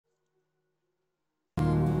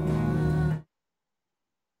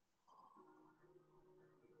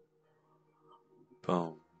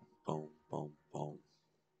Boom, boom, boom, boom.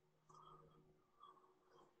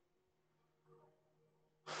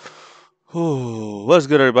 Ooh, what's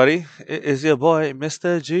good, everybody? It is your boy,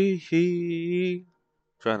 Mr. G.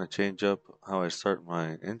 Trying to change up how I start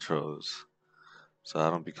my intros so I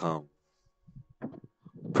don't become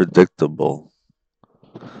predictable,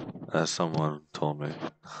 as someone told me.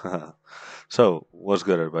 So, what's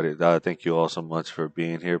good, everybody? Thank you all so much for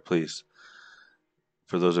being here. Please,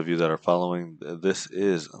 for those of you that are following, this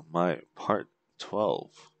is my part 12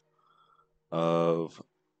 of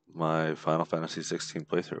my Final Fantasy 16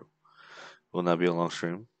 playthrough. Will not be a long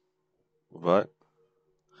stream, but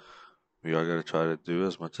we are gonna try to do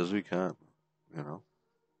as much as we can. You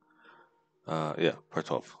know. Yeah, part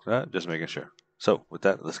 12. Just making sure. So with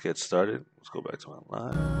that, let's get started. Let's go back to my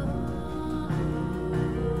line.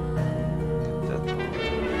 Get that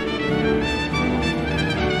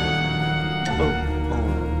oh,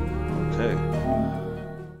 okay.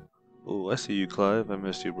 Oh, I see you, Clive. I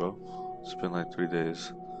missed you, bro. It's been like 3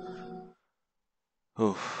 days.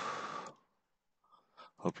 Oh,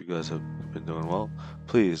 hope you guys have been doing well.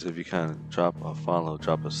 Please, if you can, drop a follow,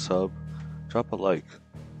 drop a sub, drop a like,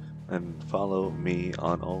 and follow me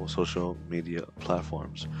on all social media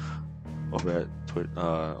platforms. Over at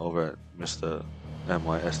Mr.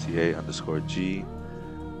 MYSTA_G.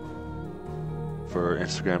 For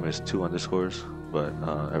Instagram is 2 underscores, but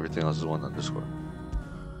everything else is 1 underscore.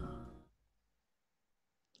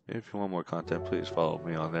 If you want more content, please follow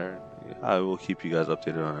me on there. I will keep you guys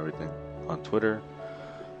updated on everything on Twitter,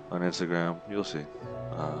 on Instagram. You'll see.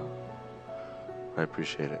 Uh, I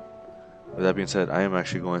appreciate it. With that being said, I am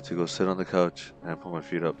actually going to go sit on the couch and put my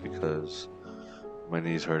feet up because my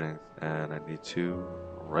knee's hurting and I need to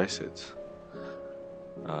rice it.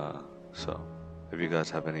 So, if you guys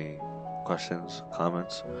have any questions,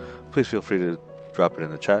 comments, please feel free to drop it in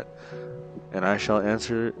the chat, and I shall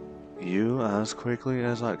answer you as quickly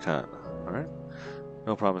as I can. Alright?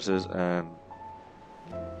 No promises, and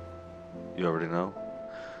you already know.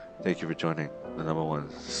 Thank you for joining the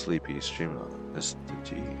 #1 sleepy streamer, Mr.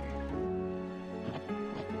 G.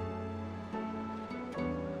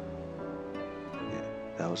 Yeah,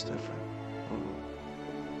 that was different.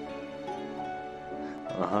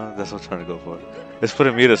 That's what I'm trying to go for. It's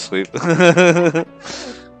putting me to sleep.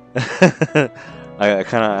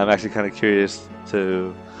 I'm actually kind of curious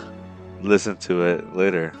to listen to it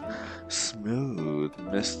later. Smooth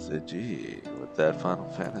Mr. G with that Final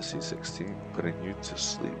Fantasy 16 putting you to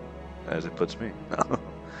sleep as it puts me.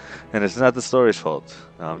 And it's not the story's fault.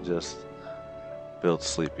 I'm just built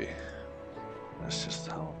sleepy. That's just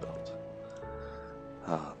how I'm built.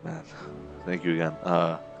 Oh man. Thank you again.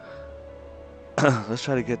 Let's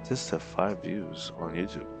try to get this to 5 views on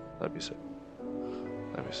YouTube. That'd be sick.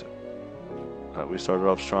 That'd be sick. We started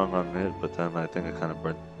off strong on it, but then I think I kind of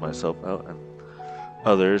burnt myself out and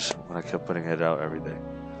others when I kept putting it out every day.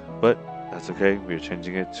 But that's okay. We're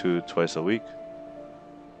changing it to twice a week.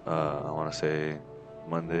 I want to say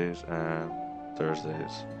Mondays and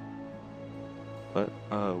Thursdays. But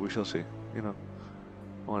we shall see. You know,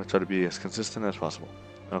 I want to try to be as consistent as possible.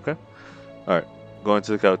 Okay? Alright. Going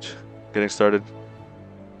to the couch. Getting started.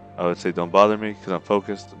 I would say don't bother me because I'm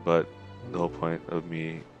focused, but the whole point of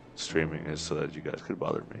me streaming is so that you guys could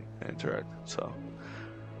bother me and interact. So.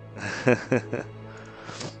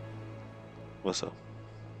 What's up?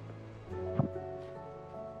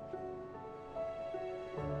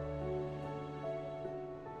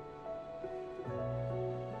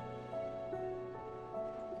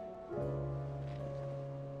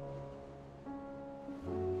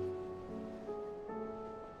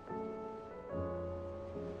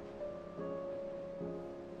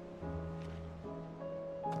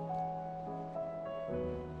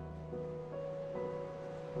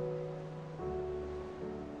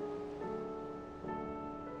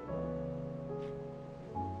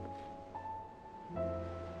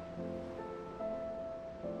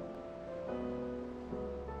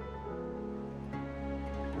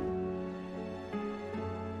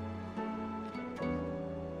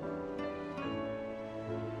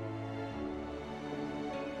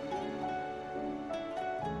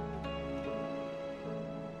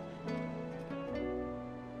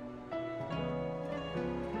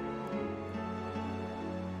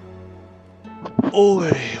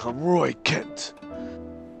 Oi, I'm Roy Kent,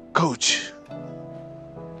 coach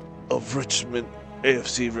of Richmond,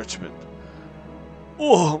 AFC Richmond.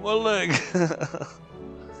 Oh, my leg!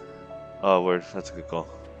 Oh, word, that's a good call.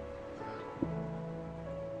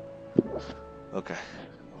 Okay.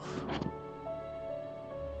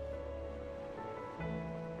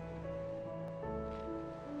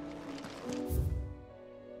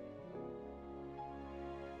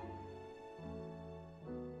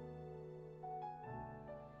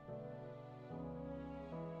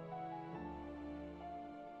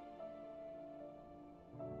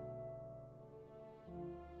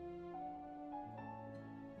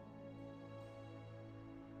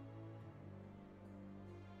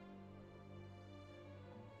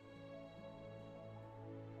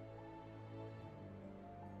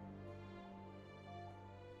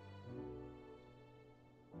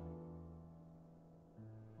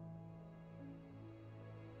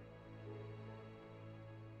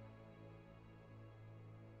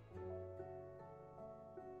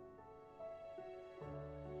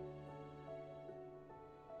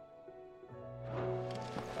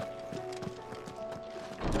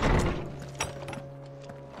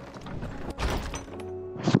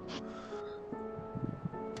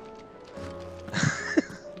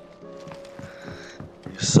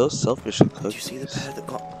 so selfish with cookies. Did you see the pair that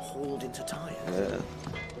got hauled into tires? Yeah.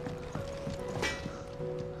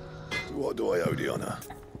 What do I owe the honor?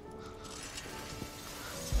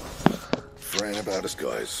 Fretting about us,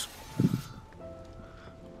 guys.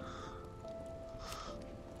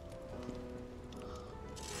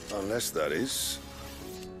 Unless that is.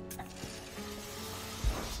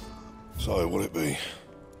 So, what'll it be?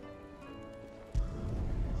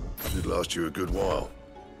 Should last you a good while.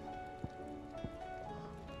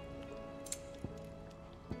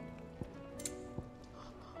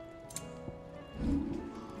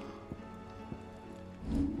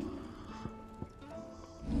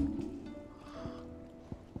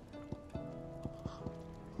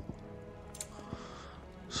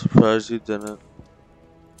 Surprised you didn't.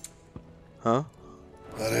 Huh?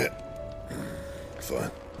 That it?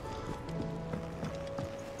 Fine.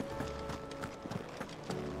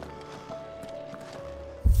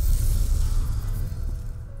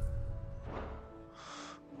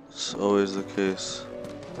 It's always the case.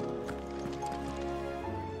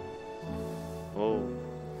 Oh.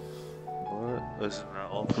 What? Isn't that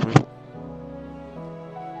all for me?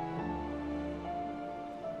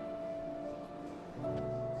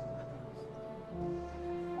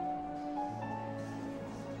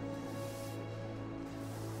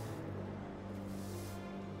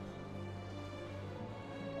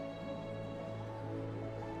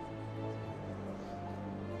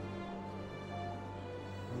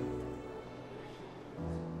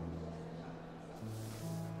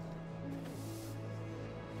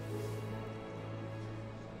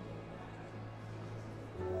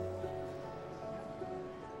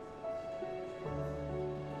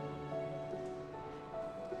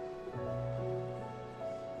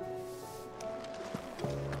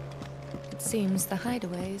 Seems the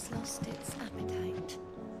hideaway's lost its appetite.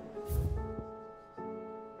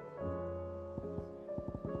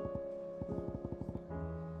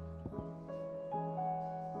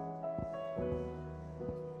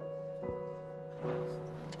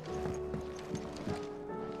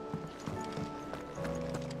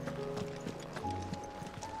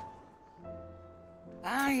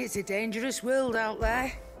 Aye, it's a dangerous world out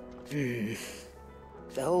there. The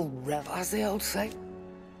whole rev, as the old say.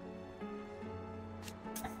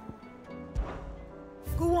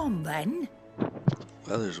 Go on, then.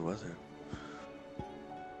 Weather's weather.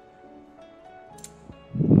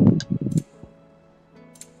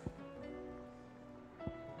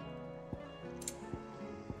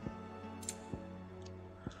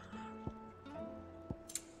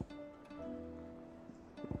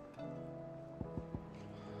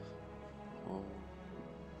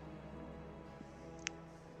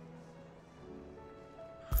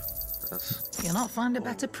 You'll not find a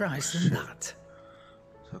better price than that.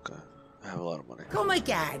 Okay. I have a lot of money. Come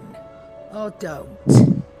again. Or don't.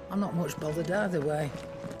 I'm not much bothered either way.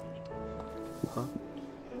 Huh?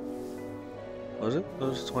 Was it? It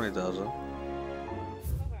was 20,000.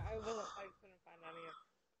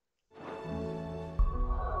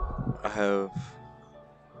 I have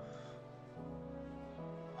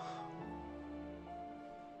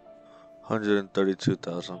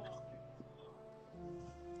 132,000.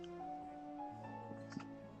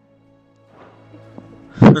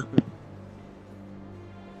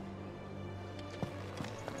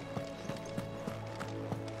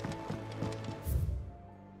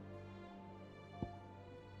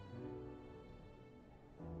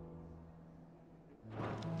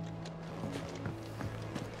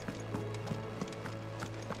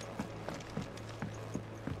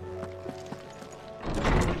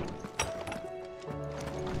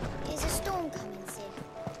 Is a storm coming, Sid?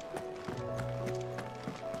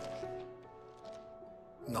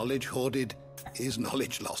 Knowledge hoarded is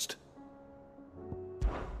knowledge lost.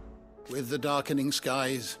 With the darkening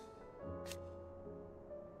skies.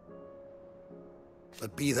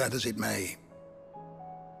 But be that as it may,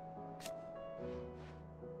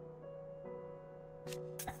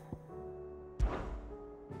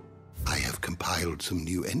 I have compiled some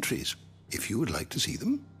new entries, if you would like to see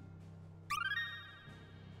them.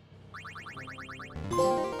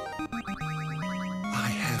 I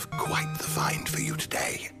have quite the find for you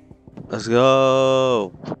today. Let's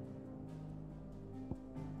go.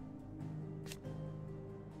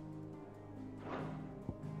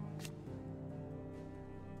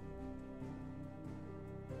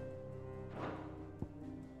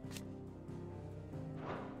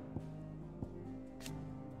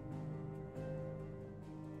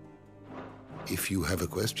 If you have a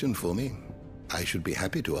question for me, I should be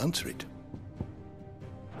happy to answer it.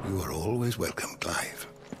 You are always welcome, Clive.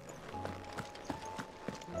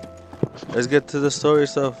 Let's get to the story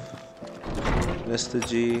stuff. Mr.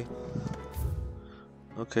 G.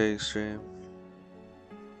 Okay, Extreme.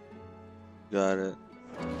 Got it.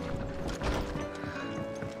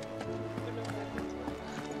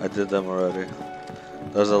 I did them already.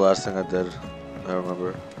 That was the last thing I did. I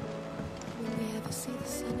remember. Will we ever see the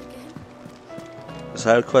sun again? The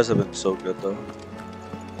side quests have been so good though.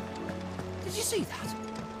 Did you see that?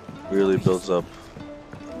 Really builds up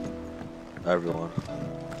everyone.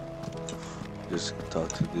 Just talk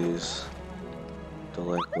to these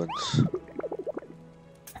delinquents.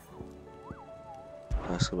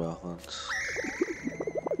 Ask about hunts.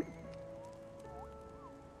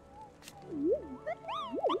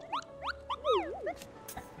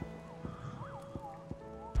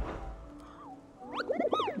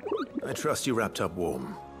 I trust you wrapped up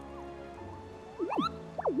warm.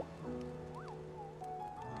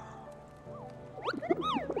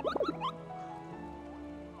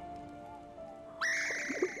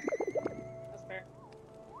 That's fair.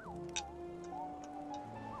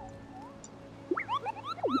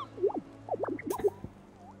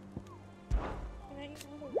 Can I eat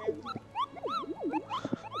more?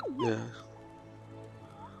 Yeah.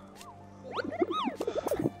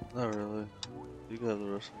 Not really. You got the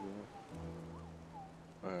rest of it.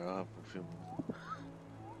 Alright, I'll have a few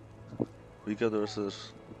more. We got the rest of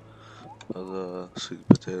this of the sweet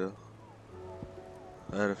potato.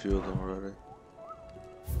 I had a few of them already.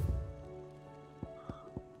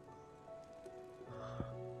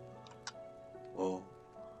 Whoa.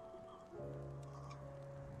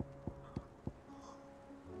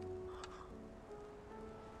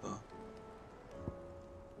 Huh.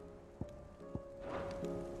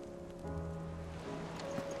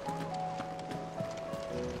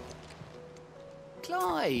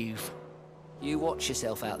 Clive, you watch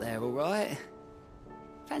yourself out there, all right?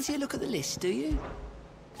 Fancy a look at the list, do you?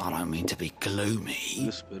 I don't mean to be gloomy.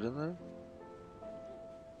 You spit in there?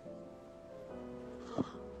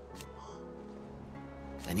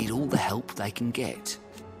 They need all the help they can get.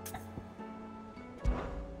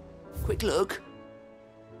 Quick look.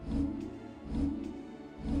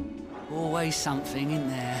 Always something in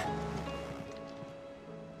there.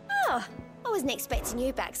 Oh, I wasn't expecting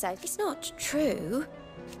you back, so it's not true.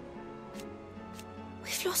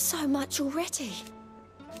 We've lost so much already.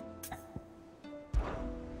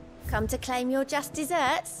 Come to claim your just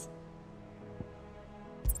desserts?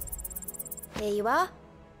 Here you are.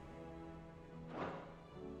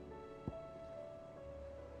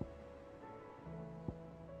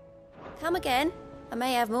 Come again. I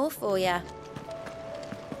may have more for you.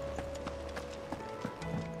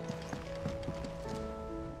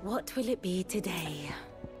 What will it be today?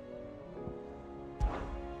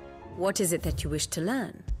 What is it that you wish to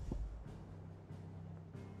learn?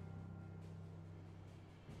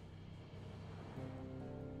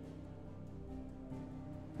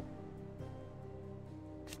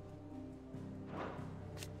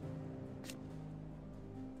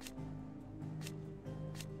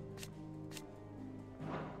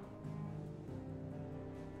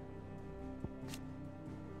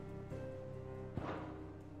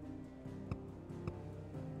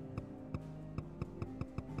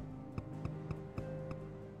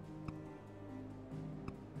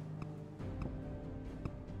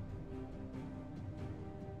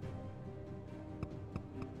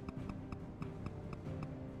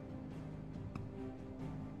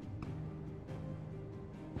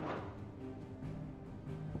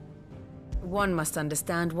 One must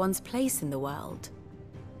understand one's place in the world.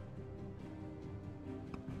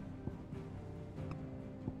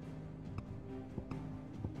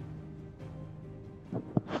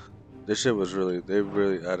 This shit was really, they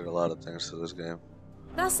really added a lot of things to this game.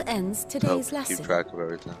 Thus ends to today's help lesson. keep track of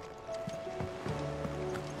everything.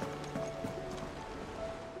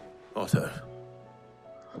 Otto,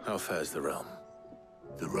 how fares the realm?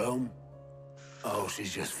 The realm? Oh,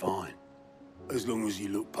 she's just fine. As long as you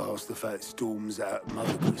look past the fat storms out of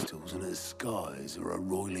mother crystals and her skies are a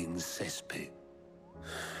roiling cesspit.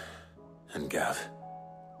 And Gav?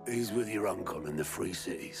 He's with your uncle in the Free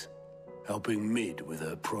Cities, helping Mid with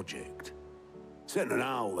her project. Sent an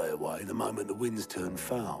owl their way the moment the winds turned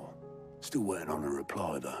foul. Still waiting on a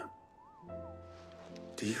reply, though.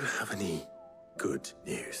 Do you have any good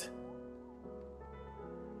news?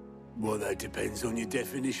 Well, that depends on your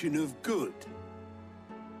definition of good.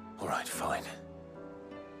 All right, fine.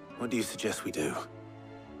 What do you suggest we do?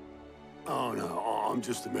 Oh, no, I'm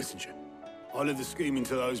just a messenger. I leave the scheming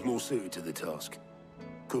to those more suited to the task.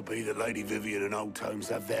 Could be that Lady Vivian and Old Tomes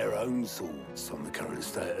have their own thoughts on the current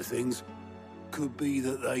state of things. Could be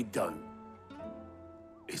that they don't.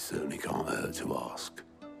 It certainly can't hurt to ask.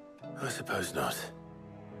 I suppose not.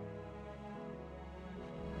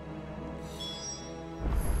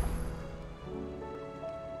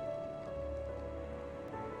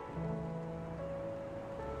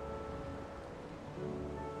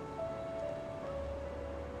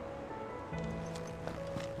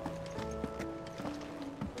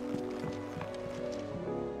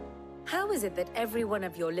 How is it that every one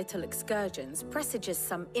of your little excursions presages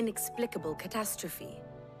some inexplicable catastrophe?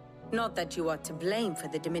 Not that you are to blame for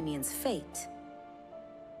the Dominion's fate.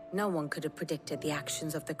 No one could have predicted the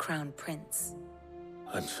actions of the Crown Prince.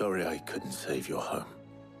 I'm sorry I couldn't save your home.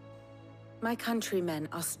 My countrymen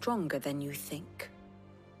are stronger than you think.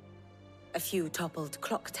 A few toppled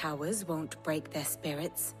clock towers won't break their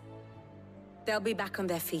spirits. They'll be back on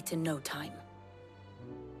their feet in no time.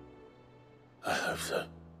 I hope so.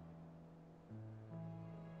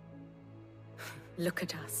 Look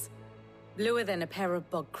at us. Bluer than a pair of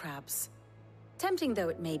bog crabs. Tempting though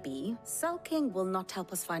it may be, sulking will not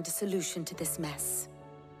help us find a solution to this mess.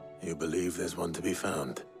 You believe there's one to be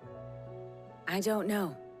found? I don't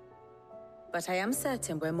know. But I am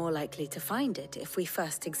certain we're more likely to find it if we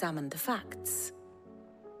first examine the facts.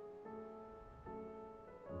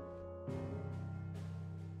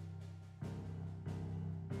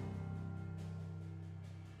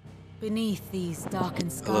 Beneath these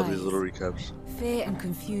darkened skies, I love these little recaps. fear and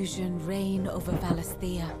confusion reign over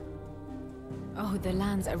Valisthea. Oh, the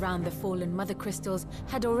lands around the fallen Mother Crystals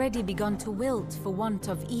had already begun to wilt for want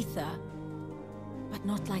of ether. But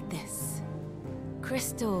not like this.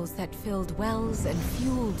 Crystals that filled wells and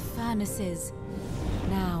fueled furnaces.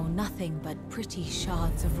 Now nothing but pretty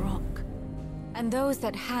shards of rock. And those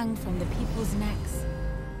that hang from the people's necks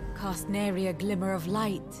cast nary a glimmer of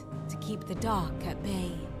light to keep the dark at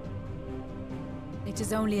bay. It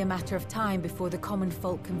is only a matter of time before the common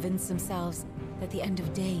folk convince themselves that the end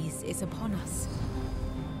of days is upon us.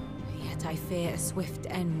 Yet I fear a swift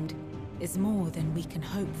end is more than we can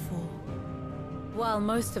hope for. While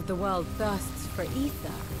most of the world thirsts for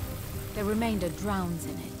ether, the remainder drowns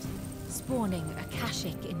in it, spawning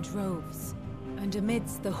Akashic in droves. And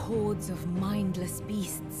amidst the hordes of mindless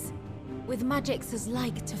beasts, with magics as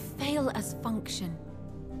like to fail as function,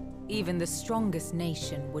 even the strongest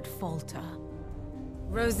nation would falter.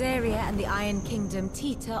 Rosaria and the Iron Kingdom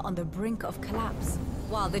teeter on the brink of collapse,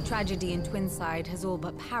 while the tragedy in Twinside has all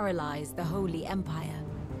but paralyzed the Holy Empire.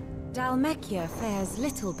 Dalmekia fares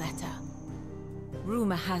little better.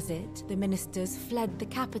 Rumor has it the ministers fled the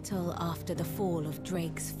capital after the fall of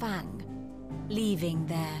Drake's Fang, leaving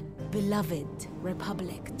their beloved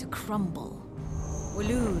republic to crumble.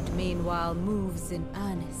 Waloed, meanwhile, moves in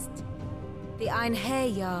earnest. The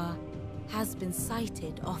Einherjar has been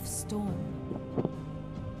sighted off storm.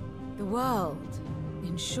 The world,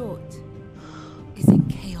 in short, is in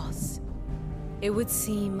chaos. It would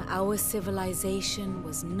seem our civilization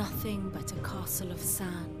was nothing but a castle of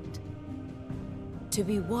sand, to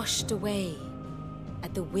be washed away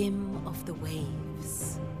at the whim of the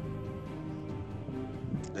waves.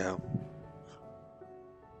 Yeah.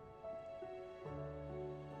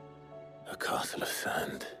 A castle of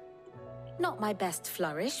sand. Not my best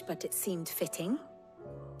flourish, but it seemed fitting.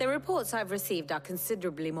 The reports I've received are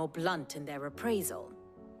considerably more blunt in their appraisal.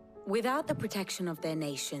 Without the protection of their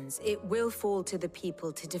nations, it will fall to the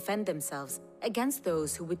people to defend themselves against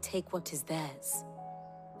those who would take what is theirs.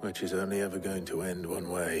 Which is only ever going to end one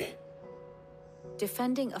way.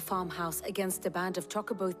 Defending a farmhouse against a band of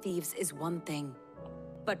chocobo thieves is one thing,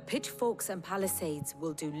 but pitchforks and palisades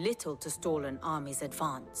will do little to stall an army's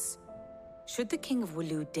advance. Should the King of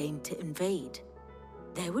Waloed deign to invade,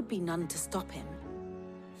 there would be none to stop him.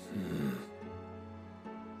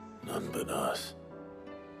 None but us.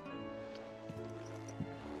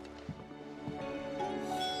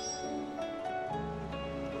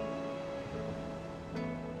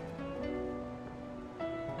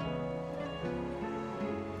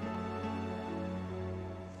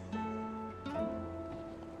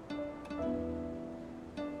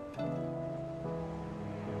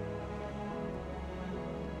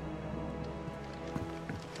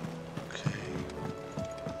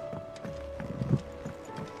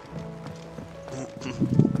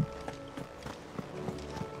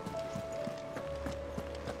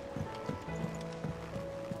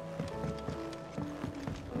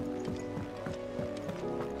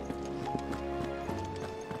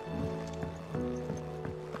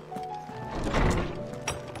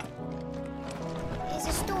 Is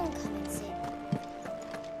a storm coming soon?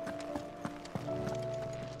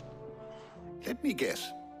 Let me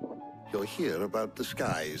guess. You're here about the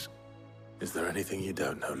skies. Is there anything you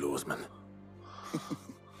don't know, Lawsman?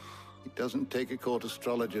 It doesn't take a court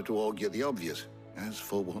astrologer to augur the obvious. As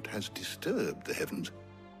for what has disturbed the heavens,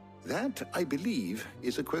 that, I believe,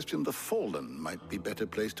 is a question the Fallen might be better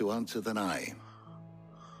placed to answer than I.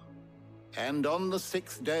 And on the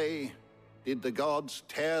 6th day did the gods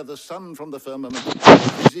tear the sun from the firmament,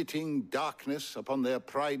 visiting darkness upon their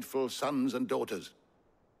prideful sons and daughters.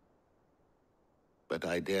 but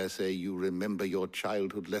I dare say you remember your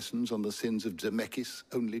childhood lessons on the sins of Zemeckis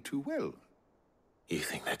only too well. You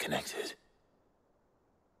think they're connected?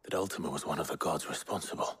 That Ultima was one of the gods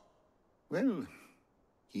responsible? Well,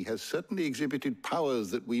 he has certainly exhibited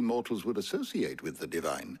powers that we mortals would associate with the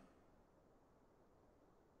divine.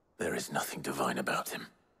 There is nothing divine about him.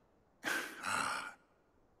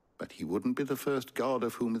 But he wouldn't be the first god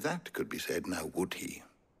of whom that could be said, now would he?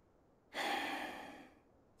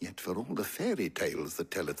 Yet for all the fairy tales that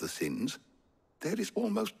tell of the sins, there is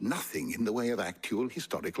almost nothing in the way of actual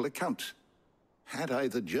historical accounts. Had I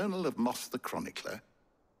the Journal of Moss the Chronicler,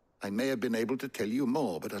 I may have been able to tell you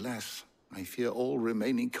more, but alas, I fear all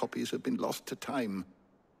remaining copies have been lost to time.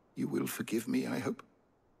 You will forgive me, I hope?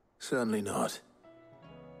 Certainly not.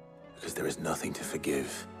 Because there is nothing to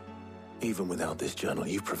forgive. Even without this journal,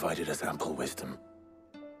 you've provided us ample wisdom.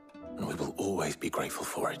 And we will always be grateful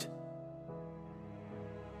for it.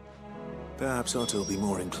 Perhaps Otto will be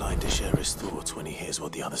more inclined to share his thoughts when he hears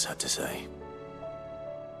what the others had to say.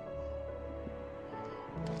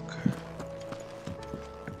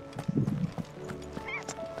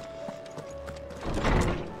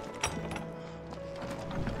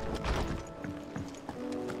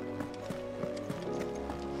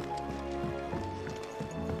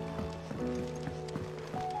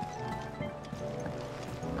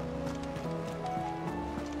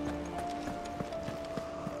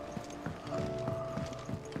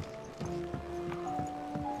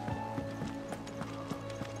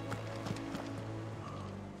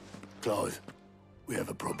 Clive, we have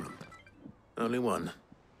a problem. Only one.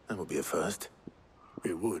 That would be a first.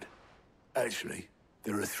 It would. Actually,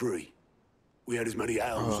 there are 3. We had as many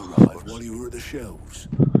owls arrive while you were at the shelves.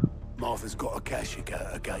 Martha's got a cashier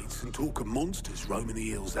at her gates, and talk of monsters roaming the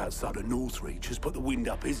hills outside of Northreach has put the wind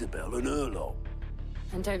up Isabel and her lot.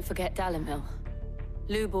 And don't forget Dalimil.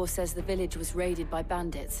 Lubor says the village was raided by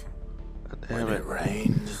bandits. When it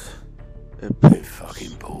rains, It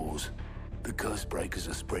fucking pours. The curse breakers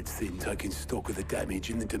are spread thin, taking stock of the damage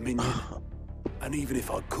in the Dominion. And even if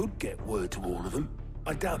I could get word to all of them,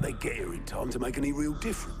 I doubt they'd get here in time to make any real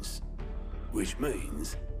difference. Which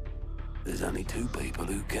means there's only 2 people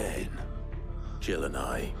who can. Jill and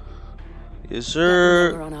I. Yes,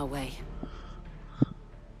 sir. We're on our way.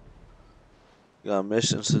 Got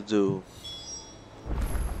missions to do.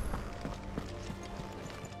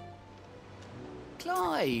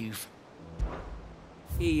 Clive!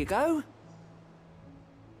 Here you go.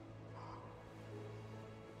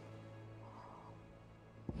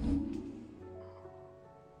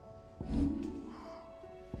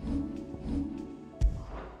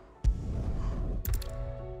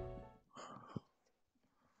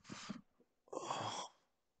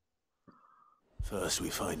 First we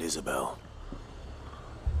find Isabel.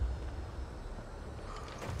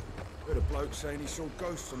 Heard a bloke saying he saw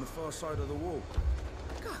ghosts on the far side of the wall.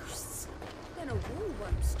 Ghosts? Then a wall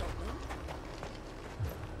won't stop them.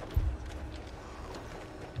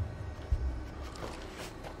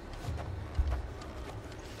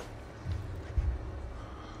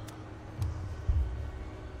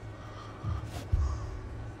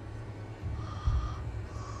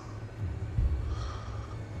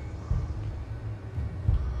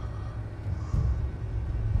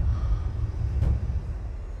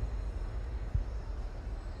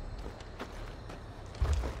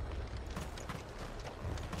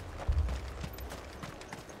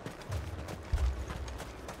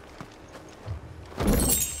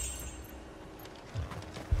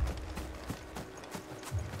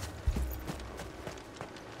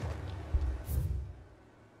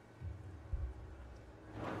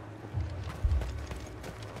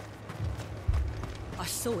 I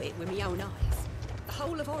saw it with my own eyes. The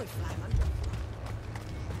whole of Oriflamme.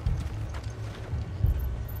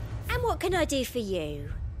 And what can I do for you?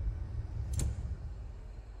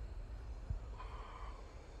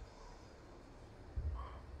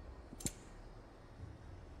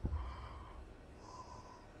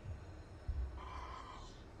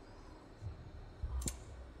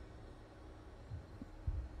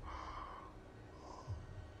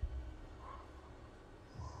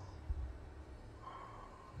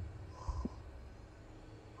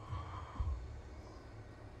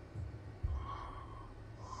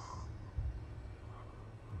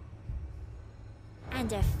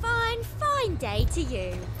 And a fine, fine day to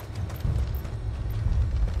you.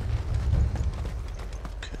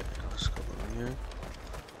 Okay, let's go over here.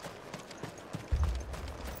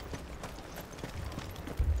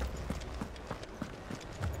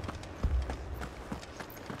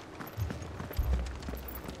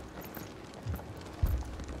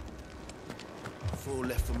 Four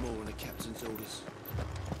left for more on the captain's orders.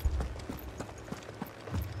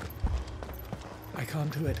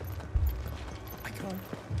 can't do it. I can't.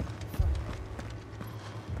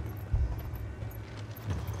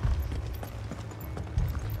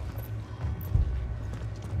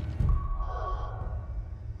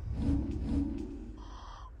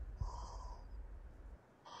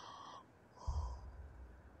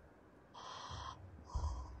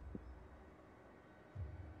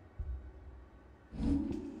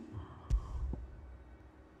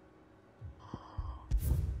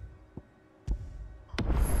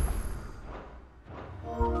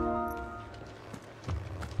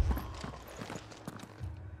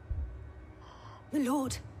 My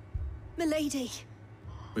lord. Milady.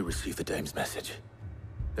 We received the dame's message.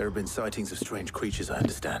 There have been sightings of strange creatures, I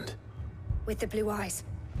understand. With the blue eyes.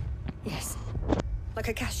 Yes. Like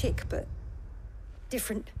a Kashik, but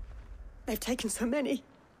different. They've taken so many.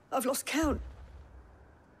 I've lost count.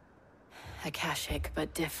 Akashic,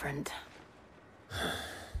 but different.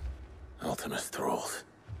 Ultimus thralls.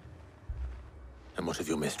 And what of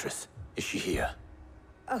your mistress? Is she here?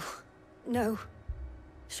 Oh, no.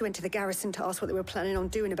 She went to the garrison to ask what they were planning on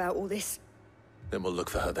doing about all this. Then we'll look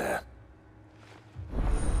for her there.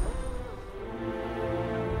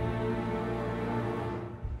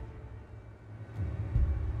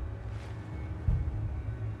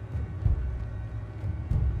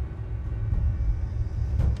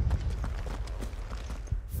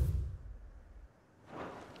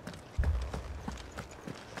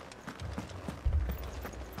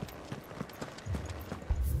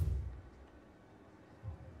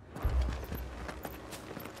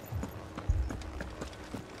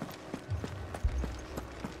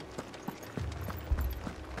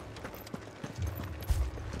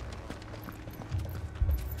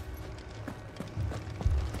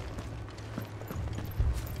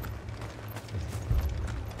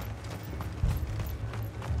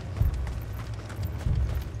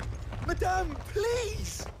 Madame,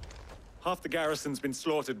 please! Half the garrison's been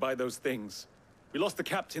slaughtered by those things. We lost the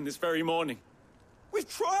captain this very morning. We've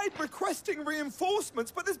tried requesting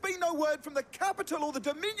reinforcements, but there's been no word from the capital or the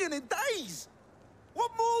Dominion in days!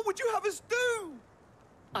 What more would you have us do?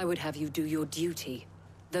 I would have you do your duty.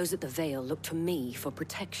 Those at the Vale look to me for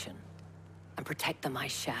protection. And protect them I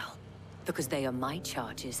shall. Because they are my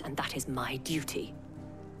charges, and that is my duty.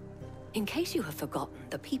 In case you have forgotten,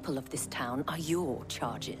 the people of this town are your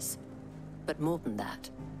charges. But more than that,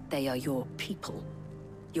 they are your people.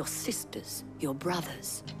 Your sisters, your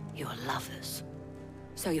brothers, your lovers.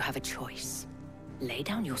 So you have a choice. Lay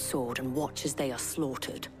down your sword and watch as they are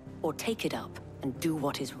slaughtered, or take it up and do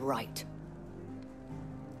what is right.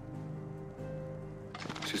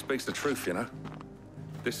 She speaks the truth, you know.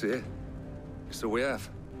 This here, it's all we have.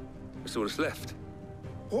 It's all that's left.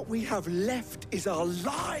 What we have left is our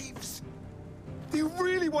lives! Do you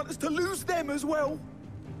really want us to lose them as well?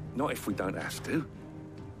 Not if we don't have to.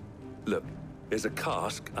 Look, there's a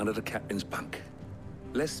cask under the captain's bunk.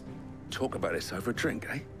 Let's talk about this over a drink,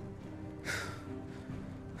 eh?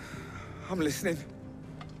 I'm listening.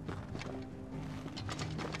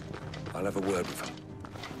 I'll have a word with her.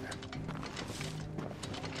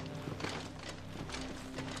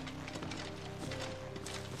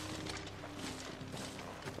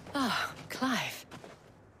 Ah, Clive.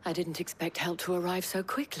 I didn't expect help to arrive so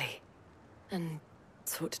quickly. And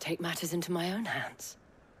sought to take matters into my own hands.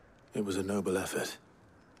 It was a noble effort,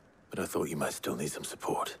 but I thought you might still need some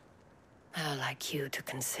support. How like you to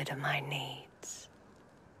consider my needs.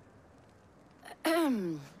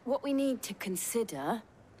 What we need to consider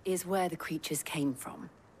is where the creatures came from.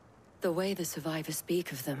 The way the survivors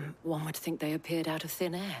speak of them, one would think they appeared out of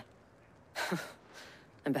thin air.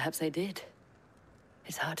 And perhaps they did.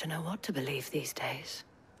 It's hard to know what to believe these days.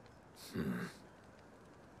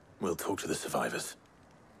 We'll talk to the survivors.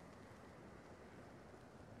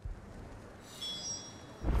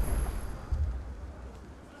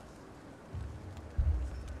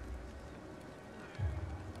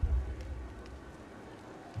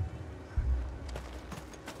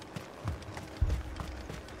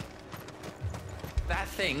 That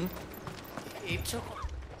thing, it took...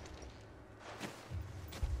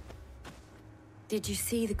 Did you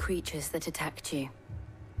see the creatures that attacked you?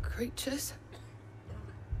 Creatures?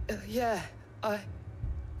 Yeah,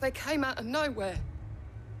 They came out of nowhere.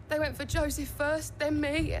 They went for Joseph first, then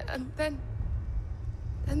me, and then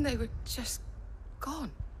they were just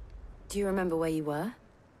gone. Do you remember where you were?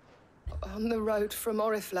 On the road from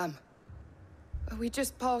Oriflamme. We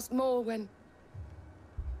just passed Moor when...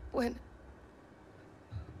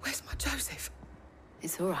 Where's my Joseph?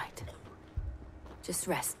 It's all right. Just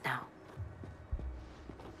rest now.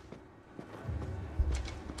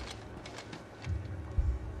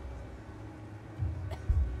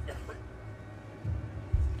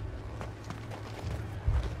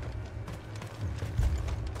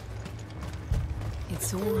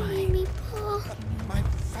 It's all right. Me, Pa. My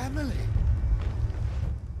family.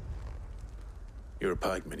 You're a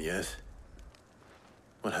pikeman, yes?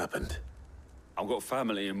 What happened? I've got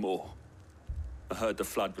family in Moor. I heard the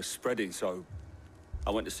flood was spreading, so I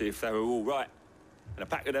went to see if they were all right. And a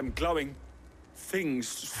pack of them glowing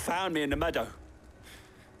things found me in the meadow.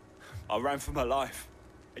 I ran for my life.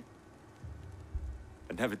 I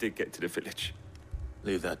never did get to the village.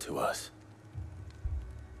 Leave that to us.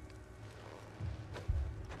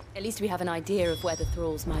 At least we have an idea of where the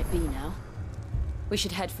thralls might be now. We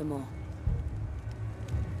should head for more.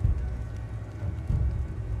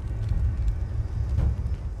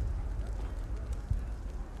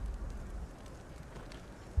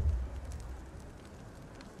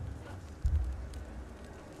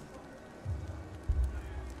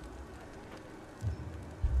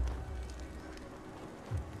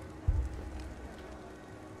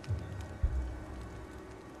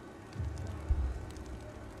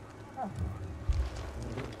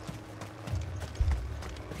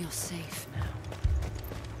 You're safe now.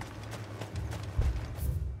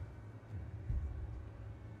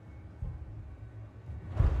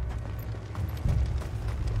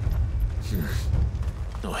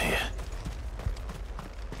 Not here.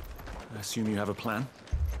 I assume you have a plan?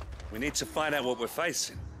 We need to find out what we're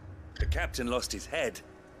facing. The captain lost his head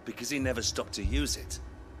because he never stopped to use it.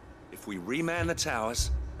 If we reman the towers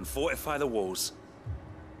and fortify the walls,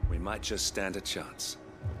 we might just stand a chance.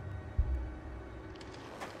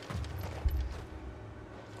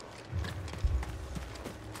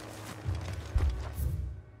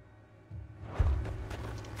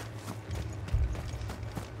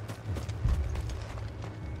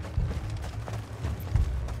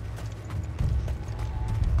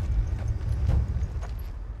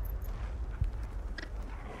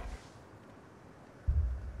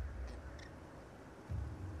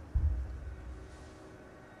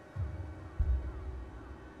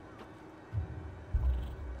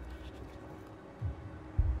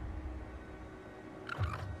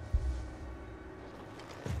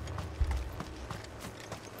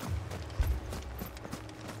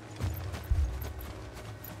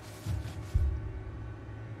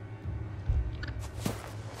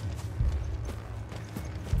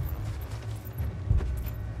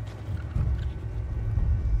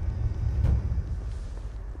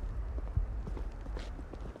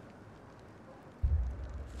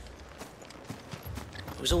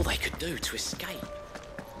 It was all they could do to escape.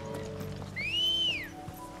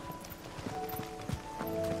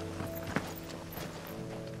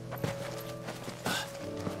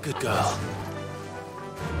 Good girl.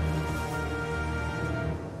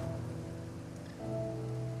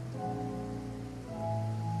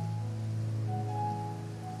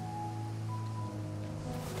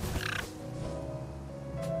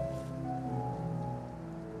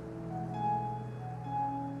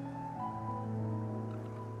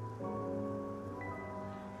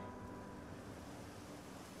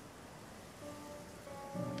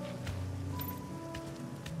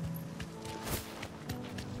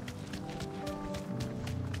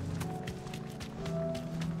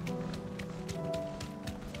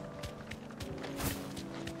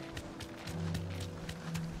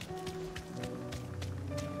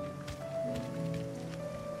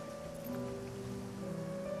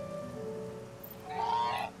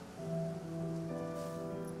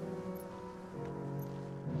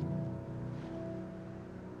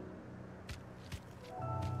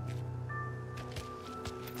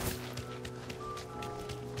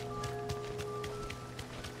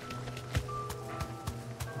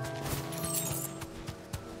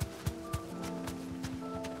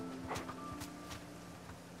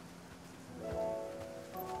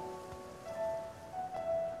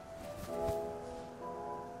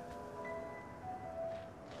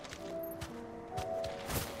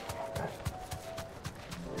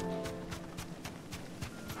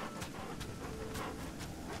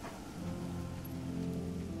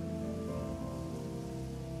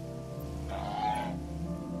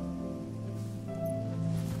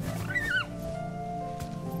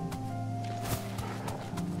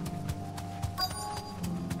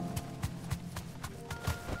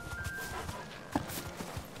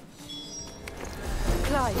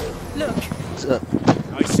 Clive, look. What's up?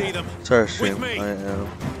 I see them. Sorry, stream. I am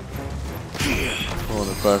on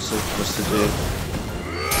the classic Mr. G.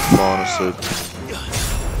 Falling asleep.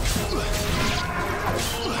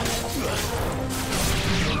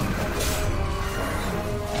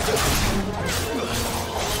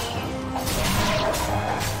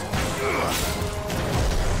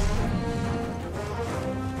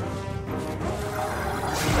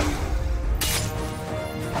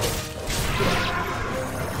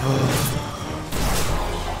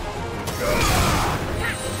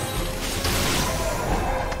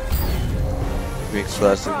 Being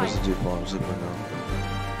spastic was a deep bomb zipping now.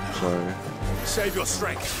 Sorry. Save your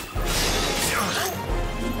strength.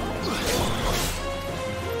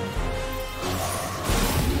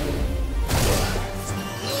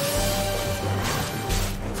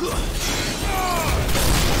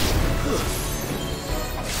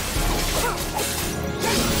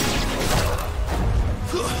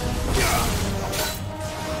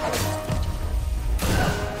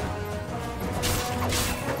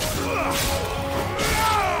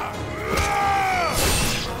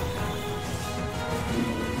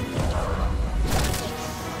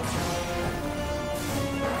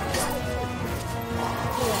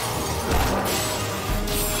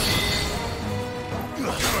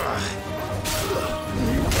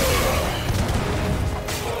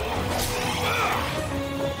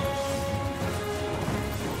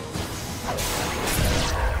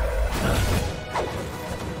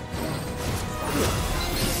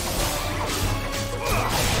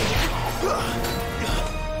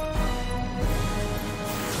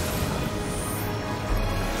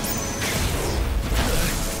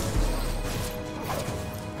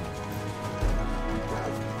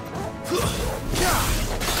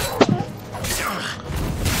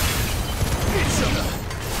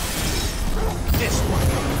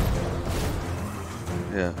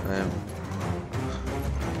 Yeah, I am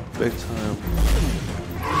big time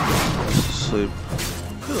sleep.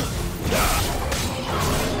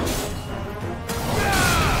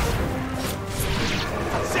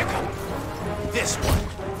 This one.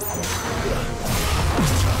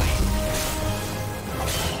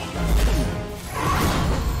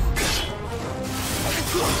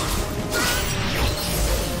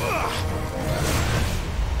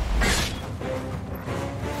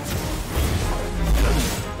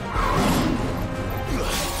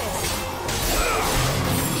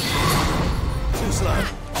 Too slow.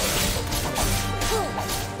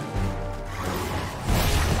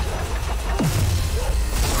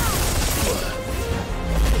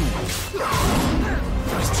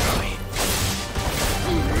 Nice try.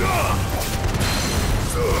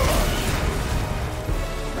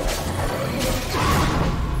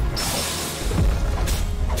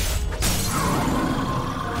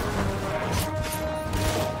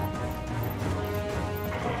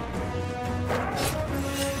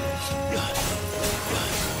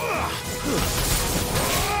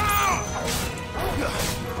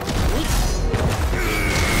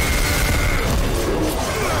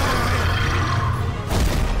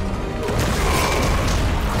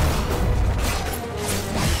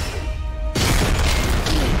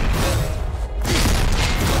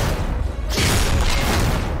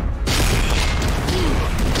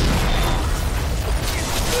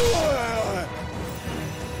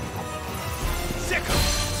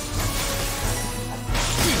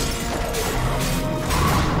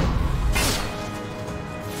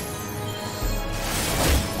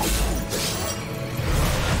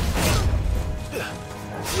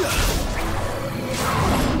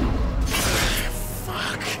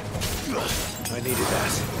 I needed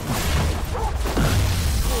that.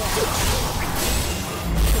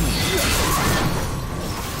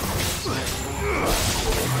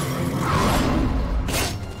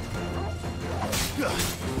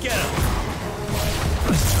 Get him!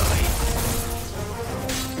 Let's try.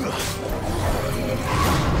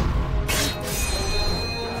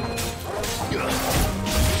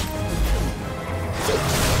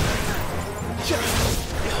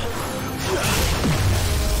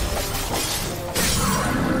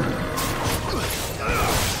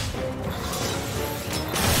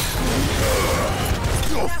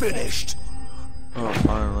 You're finished. Oh,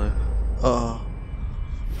 finally. Oh.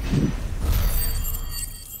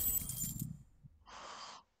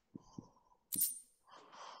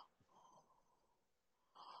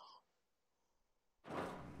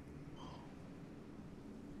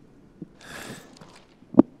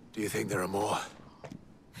 Do you think there are more?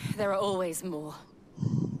 There are always more.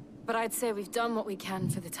 But I'd say we've done what we can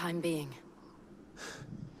for the time being.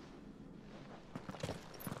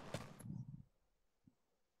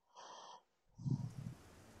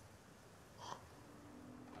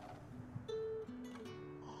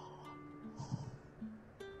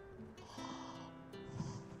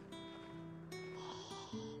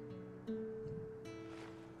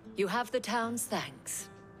 You have the town's thanks.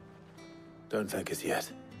 Don't thank us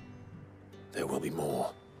yet. There will be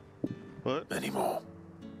more. What? Many more.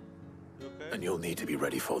 And you'll need to be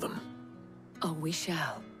ready for them. Oh, we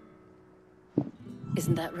shall.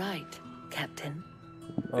 Isn't that right, Captain?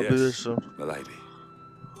 I'll be there soon. Milady.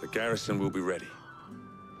 The garrison will be ready.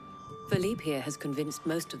 Philippe here has convinced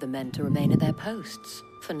most of the men to remain at their posts,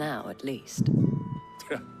 for now at least.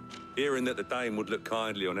 Hearing that the Dane would look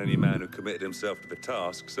kindly on any man who committed himself to the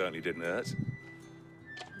task certainly didn't hurt.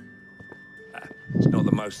 It's not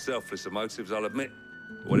the most selfless of motives, I'll admit.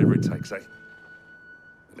 Whatever it takes, eh?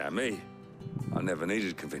 Now me, I never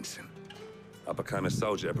needed convincing. I became a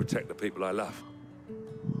soldier to protect the people I love.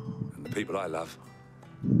 And the people I love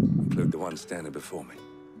include the ones standing before me.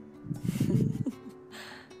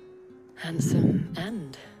 Handsome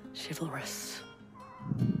and chivalrous.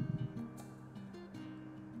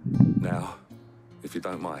 Now, if you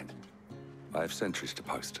don't mind, I have sentries to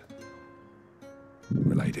post.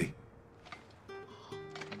 Milady.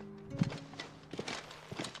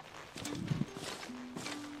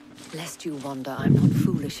 Lest you wonder, I'm not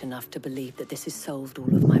foolish enough to believe that this has solved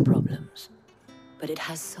all of my problems. But it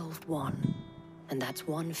has solved one, and that's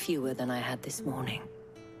one fewer than I had this morning.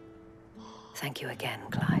 Thank you again,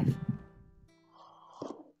 Clive.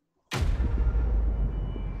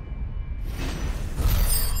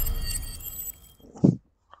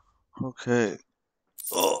 Okay.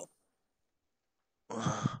 Oh.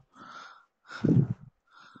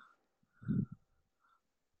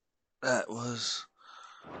 That was...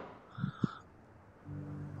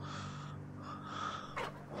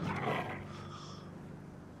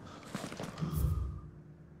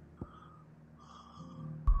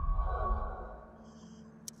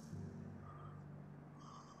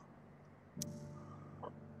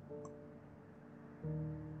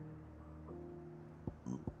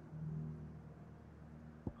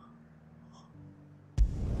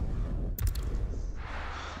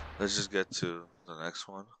 Let's just get to the next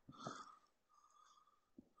one.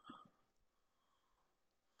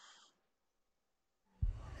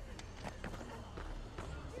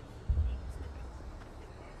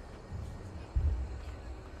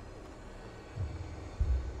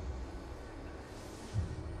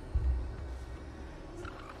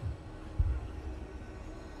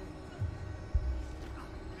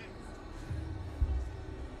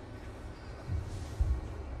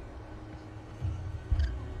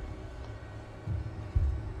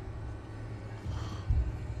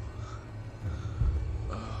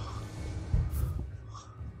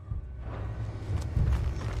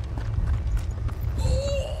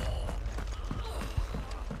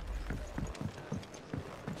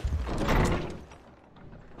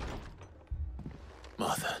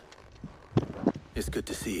 Martha, it's good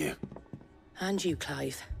to see you. And you,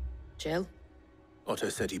 Clive. Jill? Otto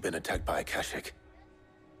said you'd been attacked by a Kashik.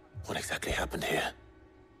 What exactly happened here?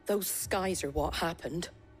 Those skies are what happened.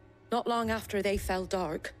 Not long after they fell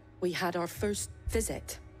dark, we had our first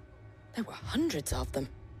visit. There were hundreds of them.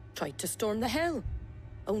 Tried to storm the hill.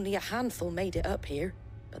 Only a handful made it up here,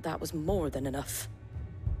 but that was more than enough.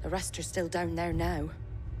 The rest are still down there now.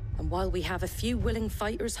 And while we have a few willing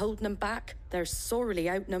fighters holding them back, they're sorely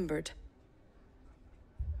outnumbered.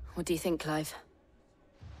 What do you think, Clive?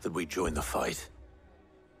 That we join the fight.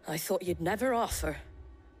 I thought you'd never offer.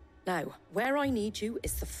 Now, where I need you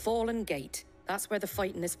is the Fallen Gate. That's where the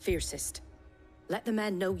fighting is fiercest. Let the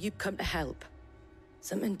men know you've come to help.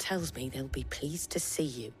 Something tells me they'll be pleased to see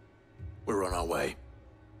you. We're on our way.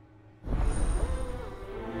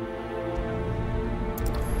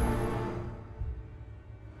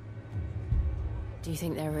 Do you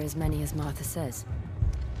think there are as many as Martha says?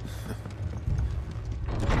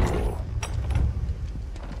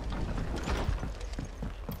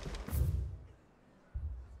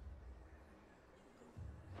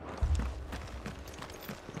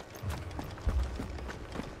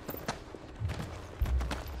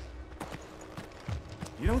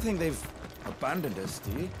 You don't think they've abandoned us,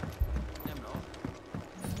 do you?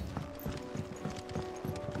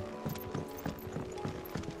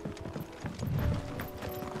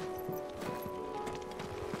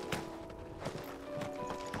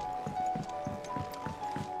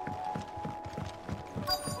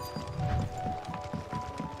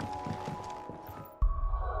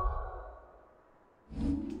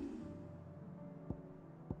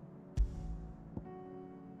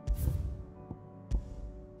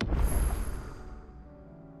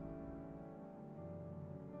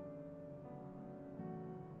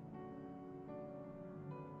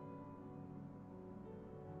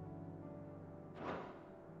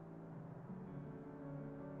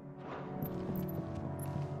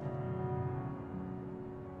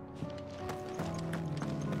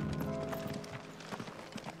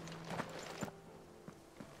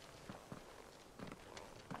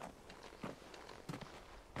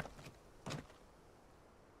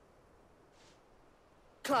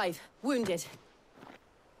 Clive, wounded.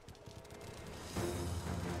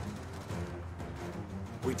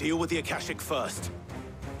 We deal with the Akashic first.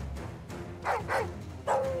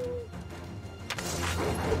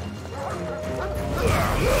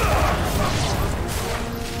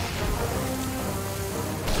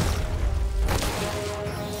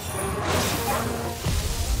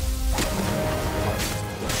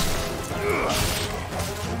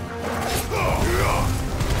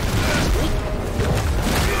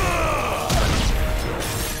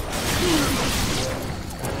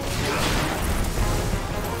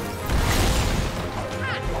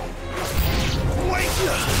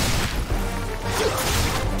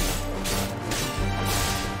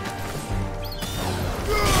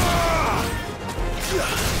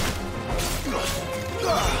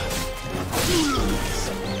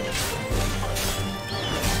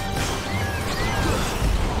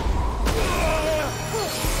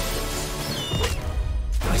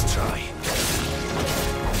 Nice try.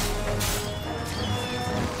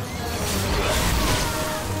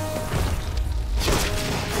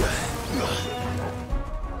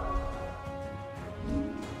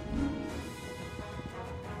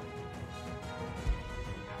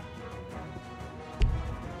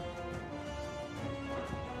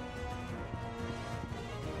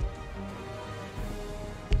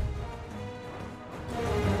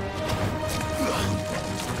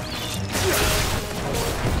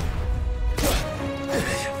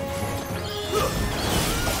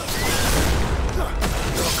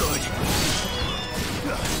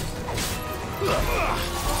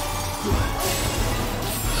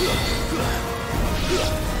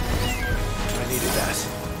 I needed that.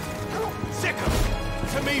 Sick 'em!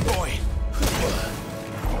 To me, boy!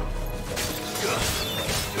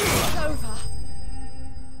 It's over.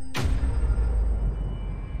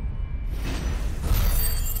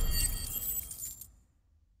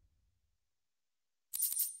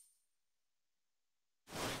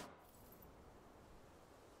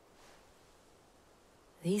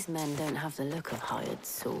 These men don't have the look of hired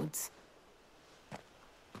swords.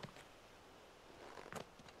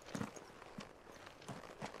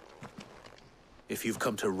 If you've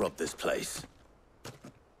come to rob this place,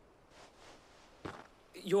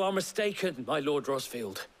 You are mistaken, my Lord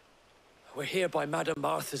Rosfield. We're here by Madame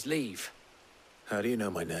Martha's leave. how do you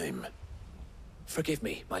know my name? Forgive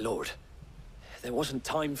me, my lord. There wasn't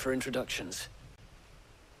time for introductions.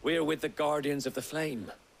 We're with the Guardians of the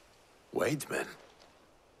Flame. Wade's men?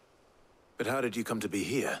 But how did you come to be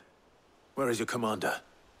here? Where is your commander?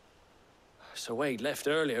 Sir Wade left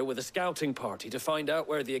earlier with a scouting party to find out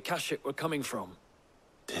where the Akashic were coming from.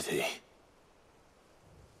 Did he?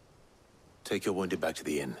 Take your wounded back to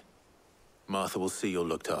the inn. Martha will see you're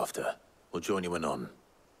looked after. We'll join you anon.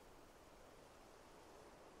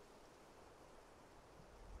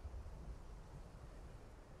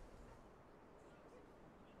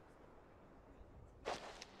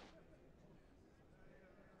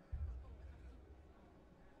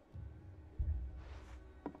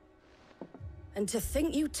 And to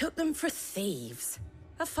think you took them for thieves.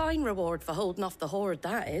 A fine reward for holding off the horde,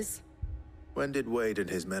 that is. When did Wade and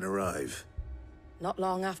his men arrive? Not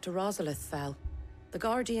long after Rosalith fell. The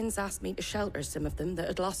Guardians asked me to shelter some of them that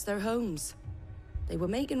had lost their homes. They were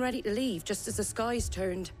making ready to leave just as the skies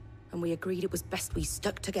turned, and we agreed it was best we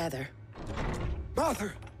stuck together.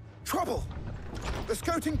 Martha! Trouble! The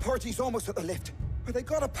scouting party's almost at the lift, where they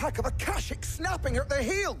got a pack of Akashic snapping at their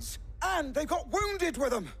heels! And they got wounded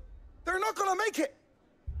with them! They're not gonna make it!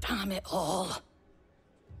 Damn it all.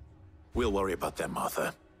 We'll worry about them,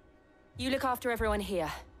 Martha. You look after everyone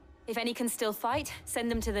here. If any can still fight, send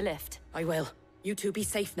them to the lift. I will. You two be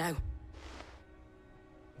safe now.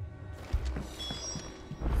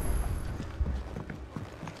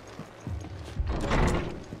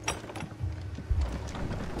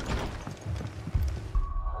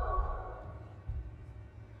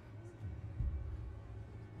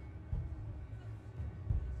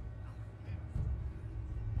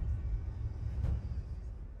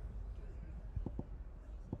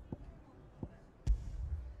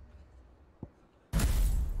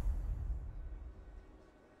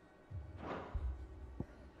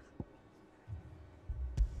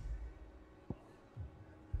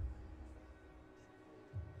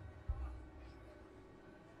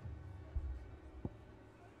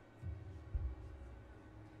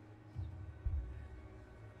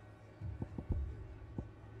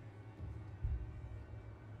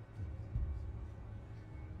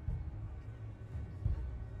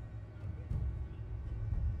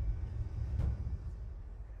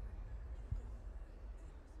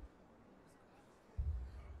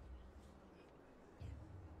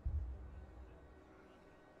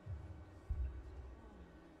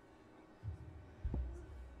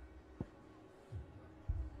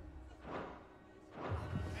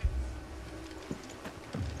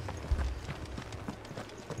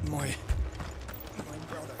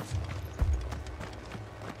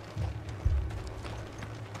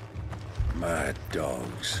 Mad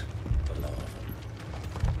dogs. The lot of them.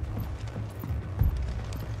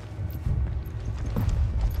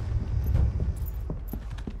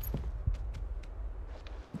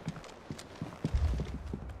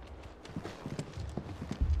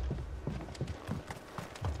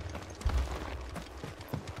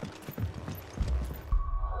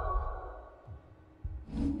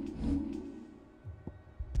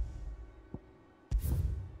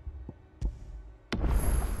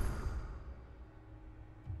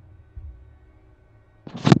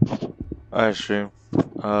 Alright, stream.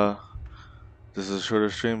 This is a shorter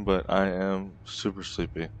stream, but I am super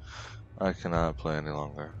sleepy. I cannot play any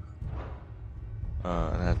longer.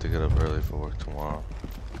 And I have to get up early for work tomorrow.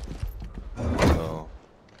 So.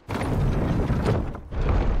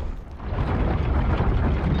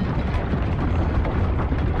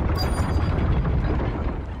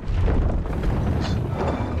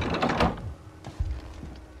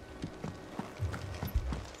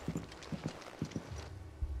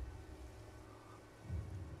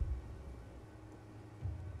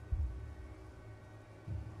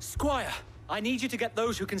 Squire, I need you to get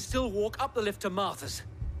those who can still walk up the lift to Martha's.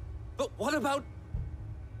 But what about...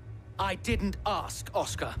 I didn't ask,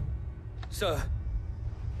 Oscar. Sir.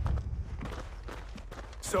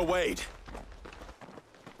 Sir Wade.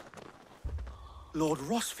 Lord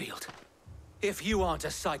Rossfield. If you aren't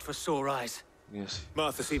a sight for sore eyes. Yes.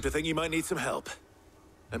 Martha seemed to think you might need some help.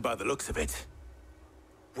 And by the looks of it...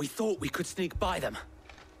 We thought we could sneak by them.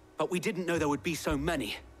 But we didn't know there would be so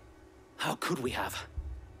many. How could we have?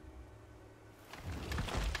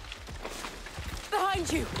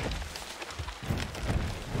 Behind you!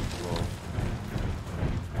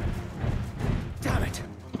 Damn it!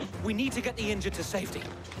 We need to get the injured to safety.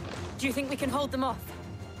 Do you think we can hold them off?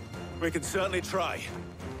 We can certainly try.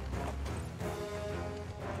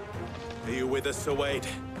 Are you with us, Sir Wade?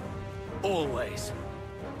 Always.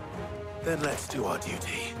 Then let's do our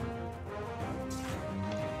duty.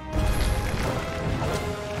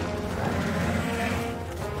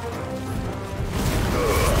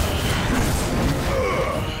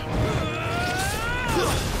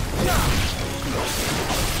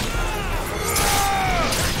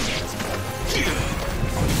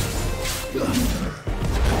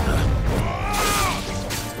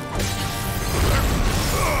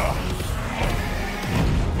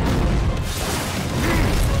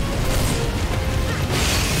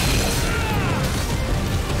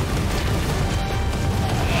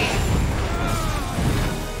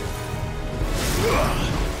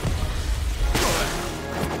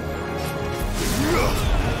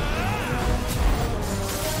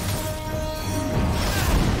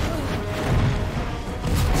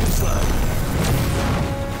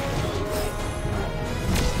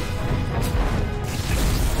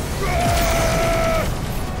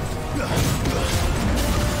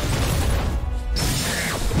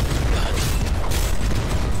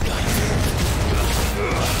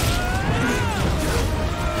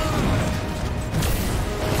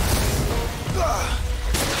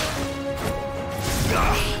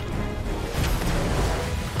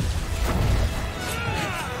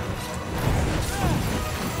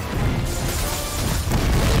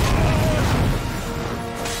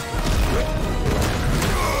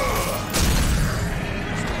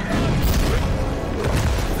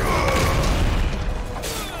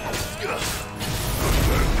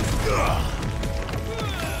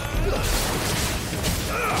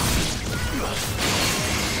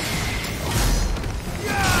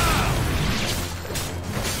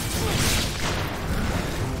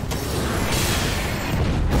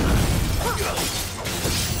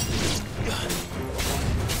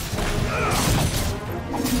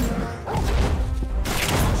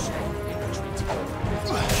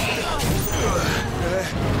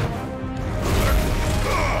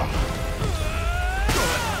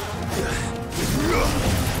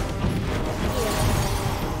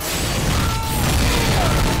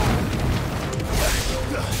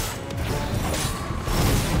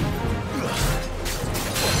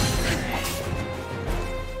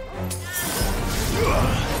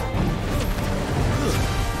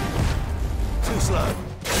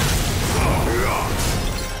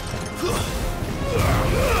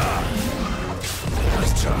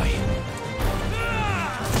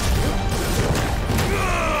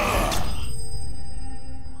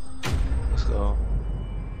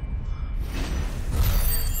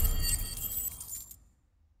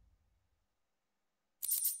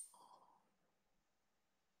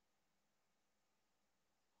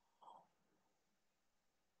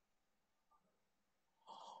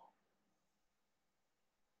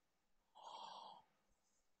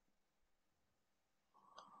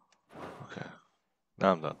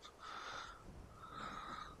 Now I'm done.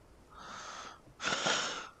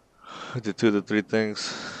 I did 2 to 3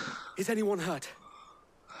 things. Is anyone hurt?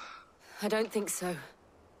 I don't think so.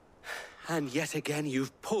 And yet again,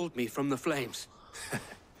 you've pulled me from the flames.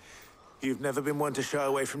 You've never been one to shy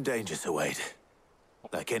away from danger, Sir Wade.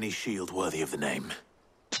 Like any shield worthy of the name.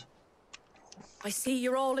 I see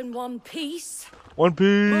you're all in one piece. One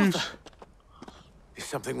Piece! Martha. Is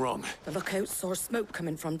something wrong? The lookout saw smoke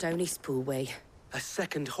coming from down Eastpool way. A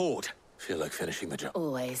second horde. Feel like finishing the job.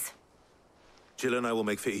 Always. Jill and I will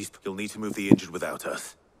make for East. You'll need to move the injured without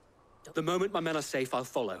us. The moment my men are safe, I'll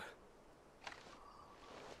follow.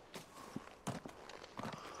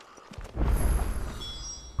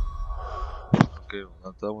 Okay, well,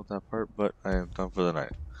 not done with that part, but I am done for the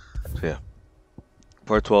night. So yeah,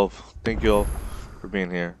 part 12. Thank you all for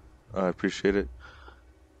being here. I appreciate it.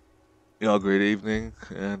 Y'all great evening,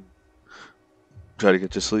 and try to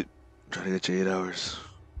get your sleep. Try to get your 8 hours.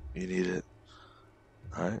 You need it.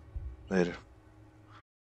 Alright, later.